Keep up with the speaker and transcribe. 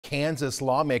Kansas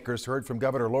lawmakers heard from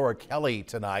Governor Laura Kelly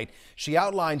tonight. She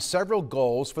outlined several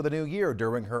goals for the new year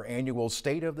during her annual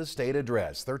State of the State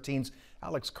address. 13's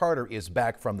Alex Carter is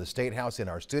back from the State House in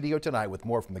our studio tonight with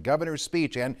more from the governor's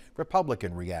speech and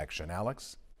Republican reaction.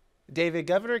 Alex? David,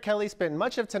 Governor Kelly spent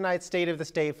much of tonight's State of the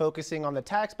State focusing on the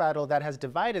tax battle that has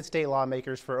divided state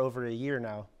lawmakers for over a year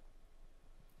now.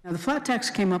 Now, the flat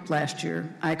tax came up last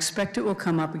year. I expect it will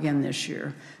come up again this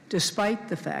year, despite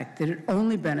the fact that it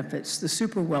only benefits the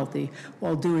super wealthy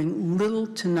while doing little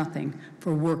to nothing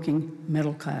for working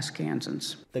middle-class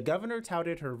Kansans. The governor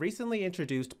touted her recently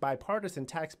introduced bipartisan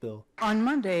tax bill. On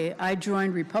Monday, I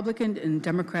joined Republican and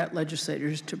Democrat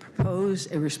legislators to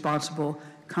propose a responsible,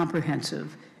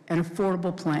 comprehensive, and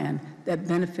affordable plan that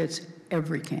benefits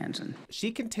every Kansan.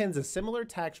 She contends a similar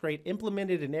tax rate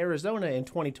implemented in Arizona in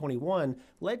 2021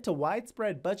 led to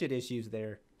widespread budget issues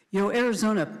there. You know,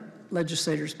 Arizona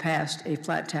legislators passed a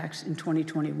flat tax in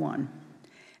 2021,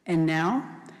 and now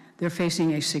they're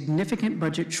facing a significant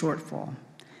budget shortfall.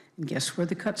 And guess where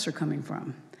the cuts are coming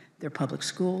from? Their public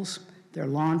schools, their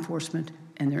law enforcement,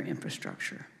 and their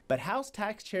infrastructure. But House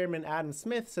Tax Chairman Adam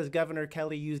Smith says Governor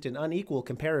Kelly used an unequal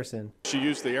comparison. She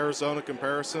used the Arizona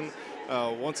comparison.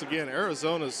 Once again,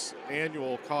 Arizona's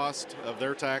annual cost of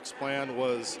their tax plan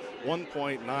was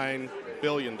 $1.9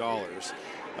 billion.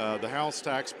 The House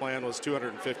tax plan was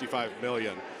 $255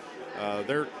 million.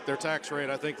 Their tax rate,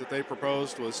 I think, that they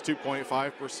proposed was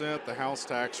 2.5%. The House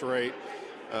tax rate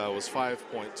was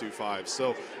 5.25.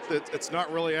 So it's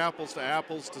not really apples to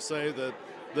apples to say that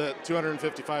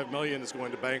 $255 million is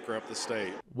going to bankrupt the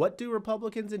state. What do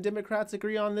Republicans and Democrats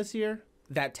agree on this year?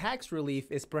 That tax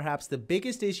relief is perhaps the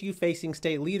biggest issue facing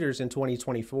state leaders in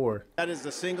 2024. That is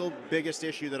the single biggest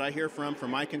issue that I hear from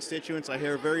my constituents. I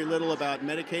hear very little about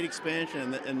Medicaid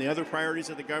expansion and the other priorities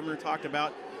that the governor talked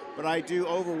about, but I do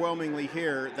overwhelmingly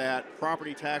hear that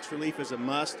property tax relief is a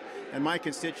must, and my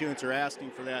constituents are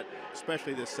asking for that,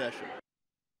 especially this session.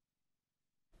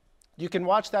 You can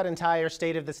watch that entire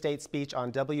State of the State speech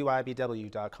on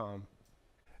WIBW.com.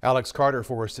 Alex Carter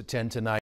for us at 10 tonight.